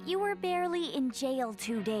 Pronto, you were barely in jail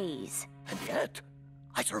 2 days. And yet,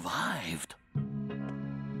 I survived.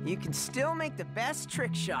 You can still make the best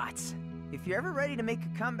trick shots. If you're ever ready to make a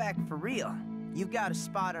comeback for real, you've got a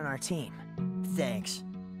spot on our team. Thanks.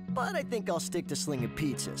 But I think I'll stick to slinging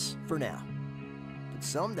pizzas for now. But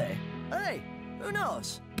someday, hey, who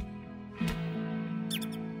knows?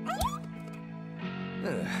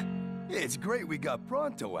 It's great we got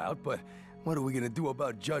Pronto out, but what are we gonna do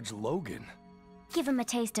about Judge Logan? Give him a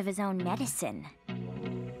taste of his own medicine.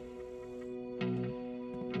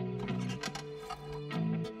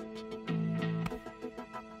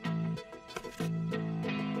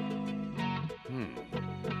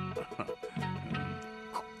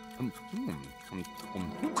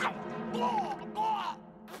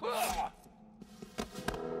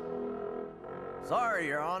 Sorry,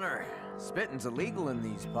 Your Honor. Spitting's illegal in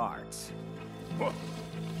these parts. What?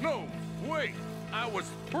 No, wait! I was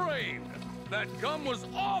framed! That gum was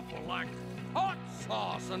awful, like hot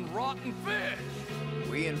sauce and rotten fish!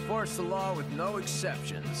 We enforce the law with no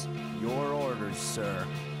exceptions. Your orders, sir.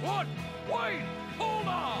 What? Wait! Hold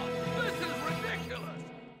on! This is ridiculous!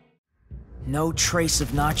 No trace of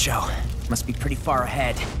Nacho. Must be pretty far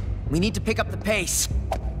ahead. We need to pick up the pace.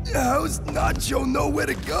 How's Nacho know where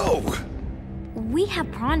to go? We have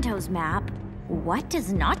Pronto's map. What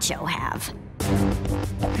does Nacho have?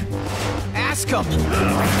 Ask him!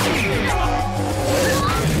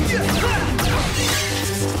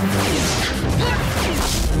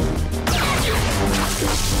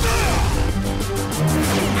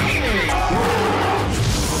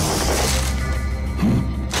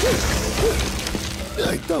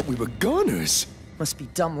 I thought we were goners. Must be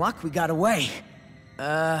dumb luck we got away.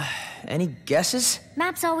 Any guesses?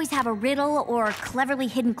 Maps always have a riddle or a cleverly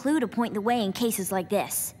hidden clue to point the way in cases like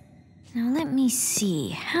this. Now let me see.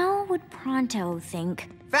 How would Pronto think?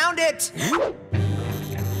 Found it!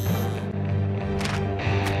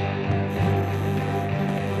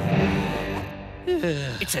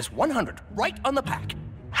 It says 100 right on the pack.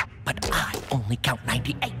 But I only count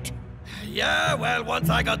 98. Yeah, well, once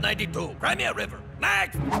I got 92. Cry me a river.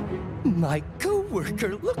 Next! My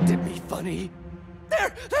coworker looked at me funny.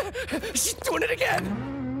 There! She's doing it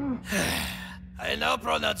again! I now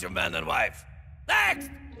pronounce you man and wife. Next!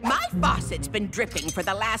 My faucet's been dripping for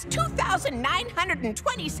the last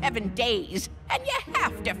 2,927 days, and you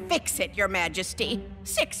have to fix it, Your Majesty.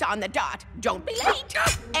 6 on the dot. Don't be late.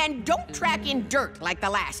 And don't track in dirt like the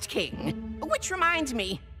last king. Which reminds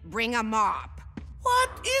me, bring a mop. What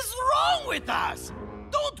is wrong with us?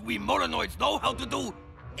 Don't we Molenoids know how to do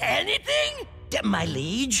anything? My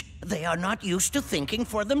liege, they are not used to thinking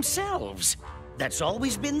for themselves. That's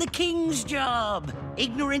always been the king's job.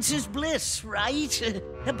 Ignorance is bliss, right?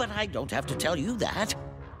 But I don't have to tell you that.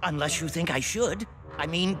 Unless you think I should. I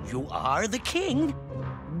mean, you are the king.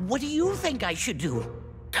 What do you think I should do?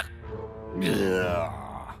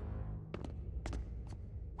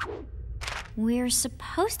 We're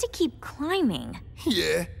supposed to keep climbing.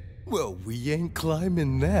 Yeah? Well, we ain't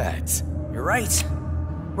climbing that. You're right.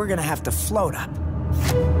 We're gonna have to float up.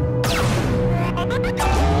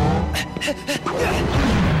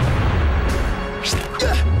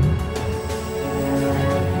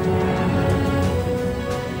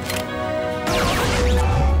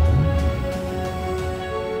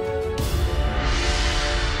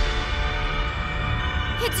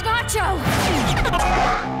 It's Nacho!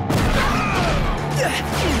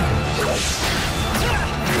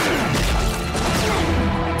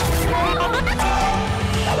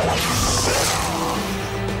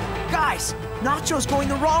 Guys, Nacho's going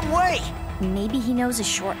the wrong way. Maybe he knows a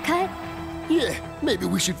shortcut? Yeah, maybe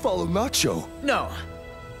we should follow Nacho. No.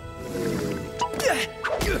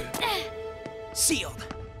 Sealed.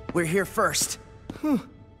 We're here first.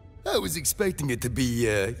 I was expecting it to be,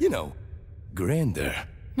 you know, grander.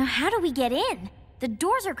 Now how do we get in? The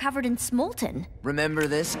doors are covered in smolten. Remember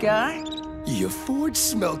this guy? Your forge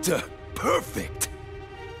smelter. Perfect.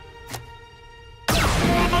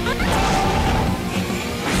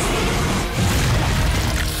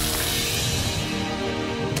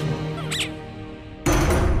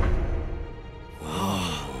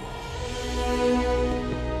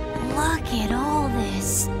 Look at all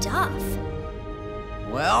this stuff.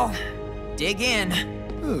 Well, dig in.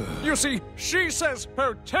 You see, she says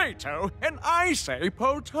potato, and I say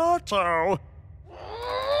potato.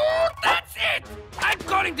 That's it! I'm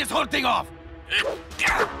calling this whole thing off!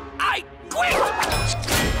 I quit!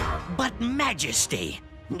 But Majesty,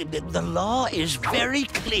 the law is very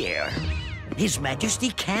clear. His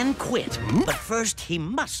Majesty can quit, but first he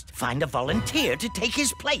must find a volunteer to take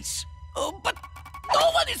his place. Oh, but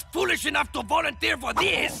no one is foolish enough to volunteer for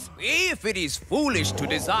this! If it is foolish to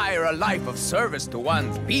desire a life of service to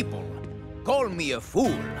one's people, call me a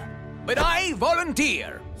fool. But I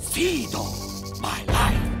volunteer. Seedo, my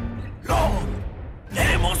life long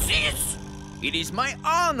Nemesis! It is my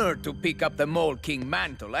honor to pick up the Mole King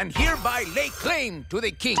mantle and hereby lay claim to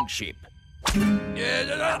the kingship.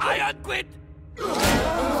 I unquit!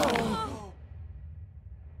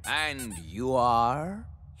 And you are?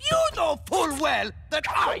 You know full well that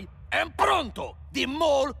I am Pronto, the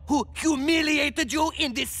mole who humiliated you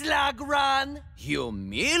in the slug run.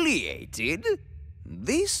 Humiliated?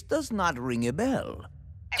 This does not ring a bell.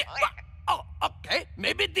 Oh, okay.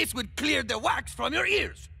 Maybe this would clear the wax from your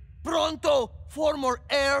ears. Pronto, former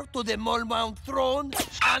heir to the Molemound throne,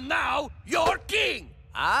 and now you're king.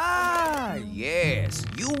 Ah, yes.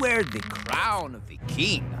 You wear the crown of the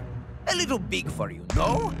king. A little big for you,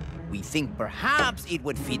 no? We think perhaps it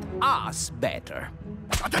would fit us better.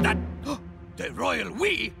 The royal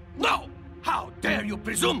we? No! How dare you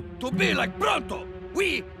presume to be like Pronto?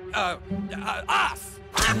 We, us.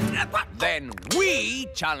 Then we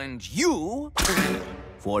challenge you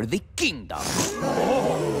for the kingdom.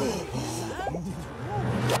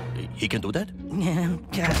 He can do that?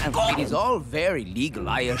 It is all very legal,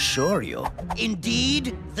 I assure you.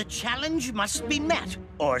 Indeed, the challenge must be met,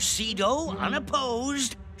 or Seedo,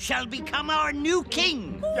 unopposed, shall become our new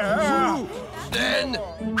king. Then,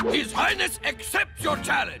 His Highness accepts your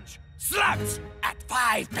challenge. Slugs at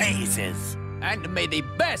 5 paces. And may the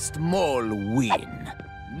best mole win.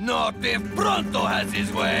 Not if Pronto has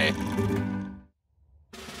his way.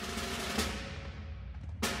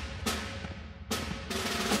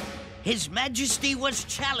 His Majesty was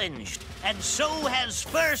challenged, and so has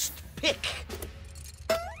first pick.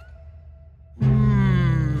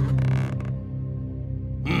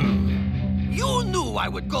 You knew I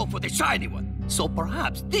would go for the shiny one. So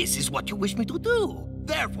perhaps this is what you wish me to do.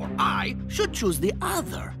 Therefore, I should choose the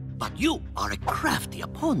other. But you are a crafty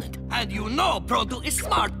opponent, and you know Pronto is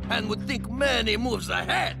smart and would think many moves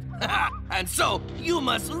ahead. And so, you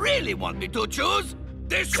must really want me to choose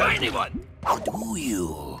the shiny one. Or do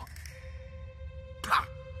you? Ha!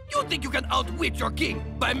 You think you can outwit your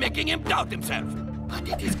king by making him doubt himself. But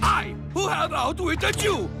it is I who have outwitted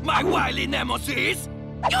you, my wily Nemesis.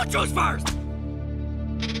 You choose first.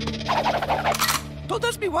 Don't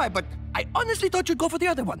ask me why, but I honestly thought you'd go for the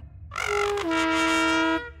other one.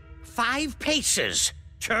 5 paces.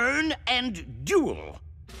 Turn and duel.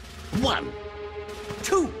 1,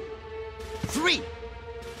 2, 3,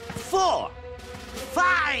 4,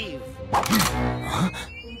 5.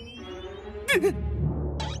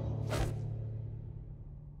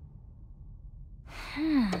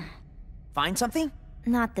 Find something?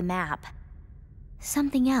 Not the map.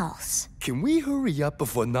 Something else. Can we hurry up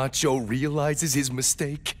before Nacho realizes his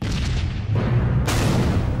mistake?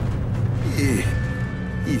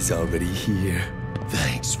 He's already here.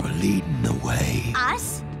 Thanks for leading the way.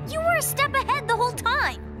 Us? You were a step ahead the whole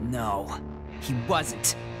time. No, he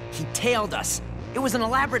wasn't. He tailed us. It was an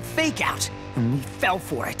elaborate fake-out, and we fell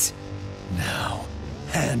for it. Now,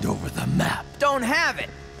 hand over the map. Don't have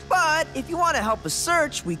it. But if you want to help us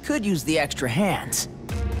search, we could use the extra hands.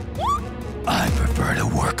 I prefer to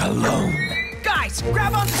work alone. Guys,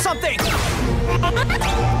 grab onto something!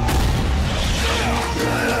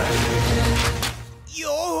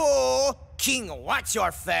 Yo! King, what's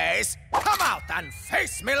your face? Come out and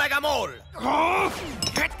face me like a mole!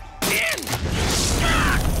 Get in!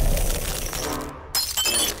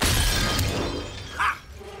 Ha!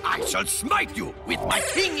 I shall smite you with my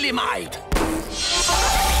kingly might!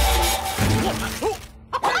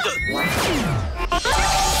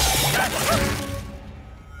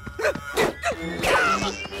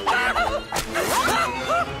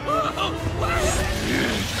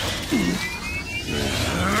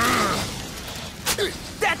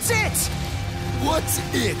 That's it! What's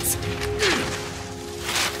it?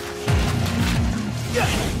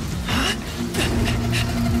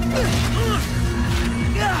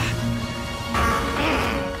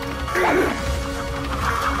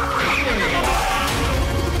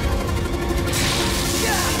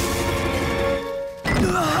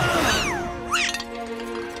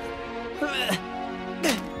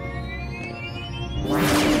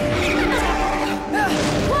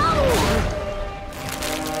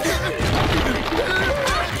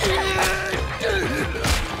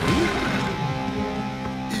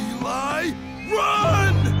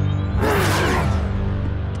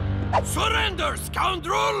 Surrender,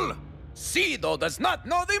 scoundrel! Seedo does not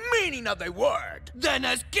know the meaning of the word. Then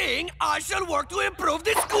as king, I shall work to improve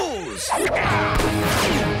the schools!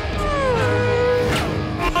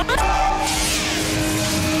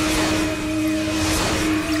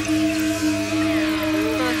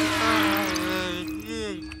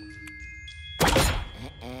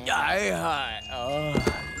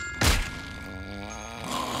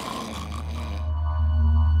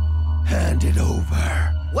 Hand it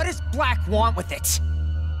over. What does Blakk want with it?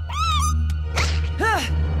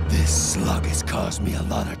 This slug has caused me a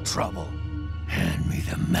lot of trouble. Hand me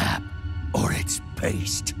the map, or it's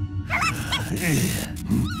paste.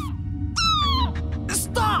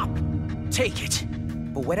 Stop! Take it.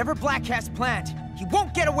 But whatever Blakk has planned, he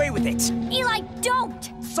won't get away with it. Eli,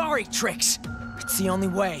 don't! Sorry, Trix. It's the only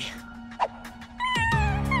way.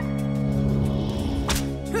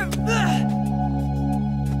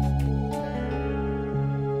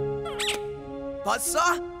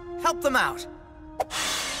 Buzzsaw, help them out.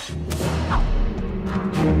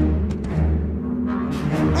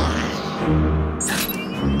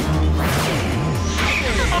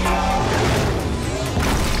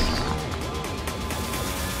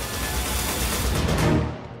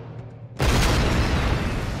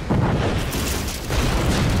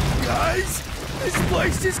 Guys, this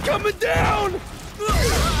place is coming down!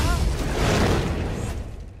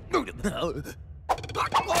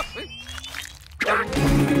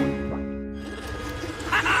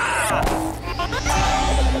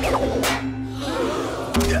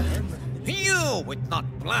 You would not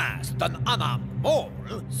blast an unarmed mole.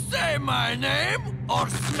 Say my name, or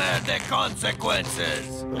smell the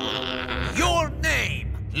consequences! Your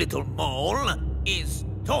name, little mole, is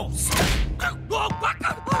Toast.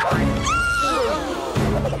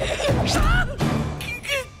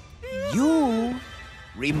 You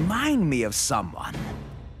remind me of someone.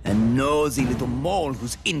 A nosy little mole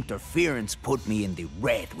whose interference put me in the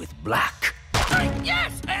red with Blakk.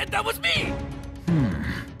 Yes, and that was me!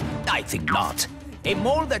 I think not. A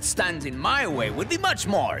mole that stands in my way would be much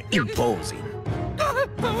more imposing.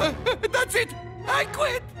 That's it! I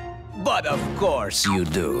quit! But of course you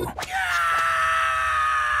do.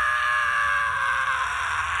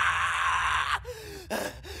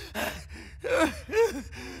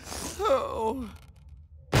 Oh.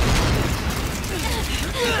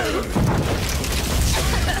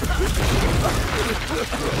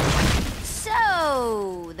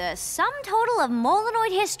 So, the sum total of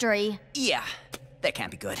Molenoid history. Yeah, that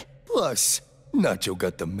can't be good. Plus, Nacho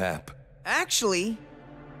got the map. Actually,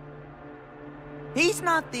 he's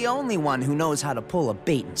not the only one who knows how to pull a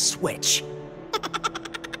bait and switch.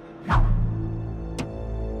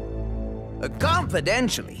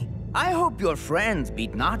 Confidentially, I hope your friends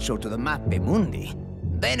beat Nacho to the Mappe Mundi.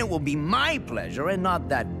 Then it will be my pleasure and not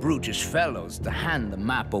that brutish fellow's to hand the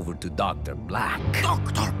map over to Dr. Blakk.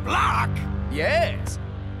 Dr. Blakk? Yes.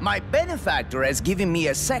 My benefactor has given me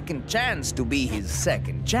a second chance to be his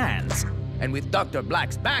second chance. And with Dr.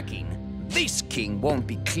 Black's backing, this king won't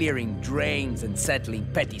be clearing drains and settling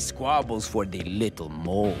petty squabbles for the little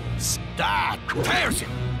moles. That tears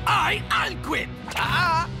him. I'll quit.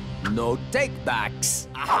 Aha! No take-backs.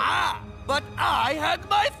 Aha! But I had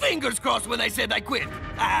my fingers crossed when I said I quit.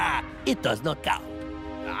 Ah, it does not count.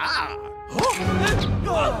 Ah!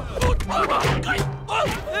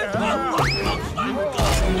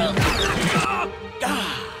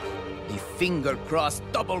 The finger-cross,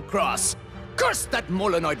 double-cross. Curse that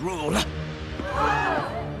Molenoid rule!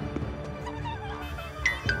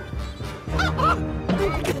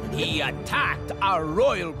 He attacked our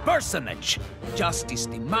royal personage. Justice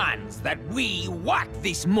demands that we whack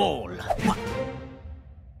this mole. What?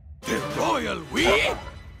 The royal we?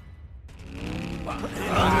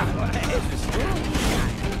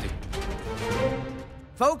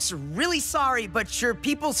 Folks, really sorry, but your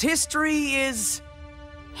people's history is...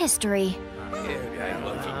 History.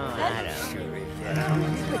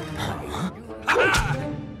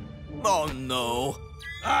 Oh no.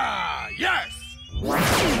 Ah, yes!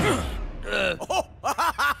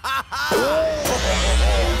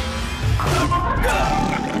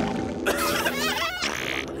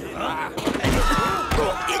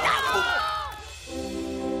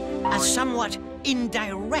 A somewhat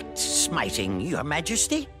indirect smiting, Your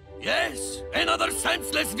Majesty. Yes, another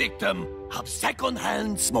senseless victim of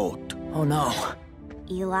second-hand smote. Oh no.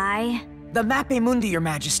 Eli? The Mappe Mundi, Your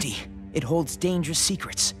Majesty. It holds dangerous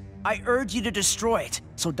secrets. I urge you to destroy it,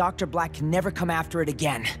 so Dr. Blakk can never come after it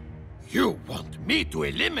again. You want me to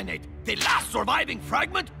eliminate the last surviving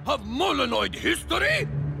fragment of Molenoid history?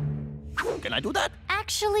 Can I do that?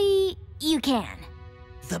 Actually, you can.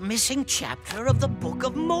 The missing chapter of the Book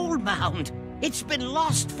of Molemound. It's been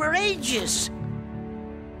lost for ages.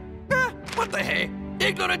 What the hey?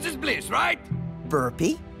 Ignorance is bliss, right?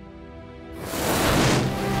 Burpy?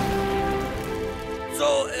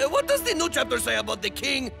 So, what does the new chapter say about the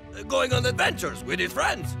king going on adventures with his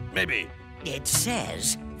friends, maybe? It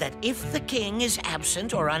says that if the king is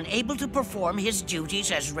absent or unable to perform his duties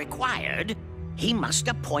as required, he must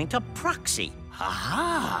appoint a proxy.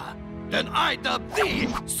 Aha! Then I dub thee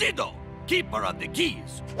Seedo, keeper of the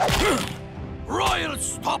keys, royal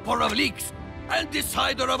stopper of leaks, and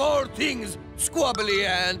decider of all things squabbly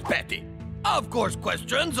and petty. Of course,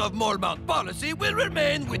 questions of Molemound policy will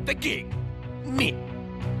remain with the king. Me.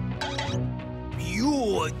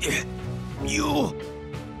 You...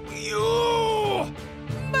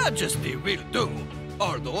 Majesty will do,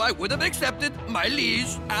 although I would have accepted my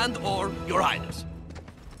liege and or your highness.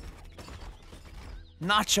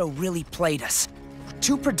 Nacho really played us.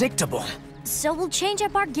 Too predictable. So we'll change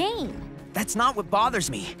up our game. That's not what bothers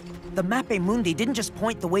me. The Mappe Mundi didn't just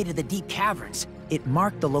point the way to the deep caverns. It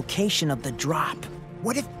marked the location of the drop.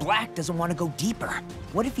 What if Blakk doesn't want to go deeper?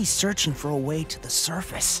 What if he's searching for a way to the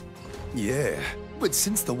surface? Yeah, but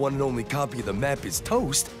since the one and only copy of the map is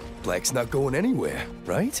toast, Black's not going anywhere,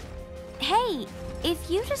 right? Hey, if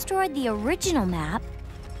you destroyed the original map,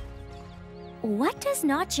 what does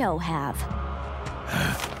Nacho have?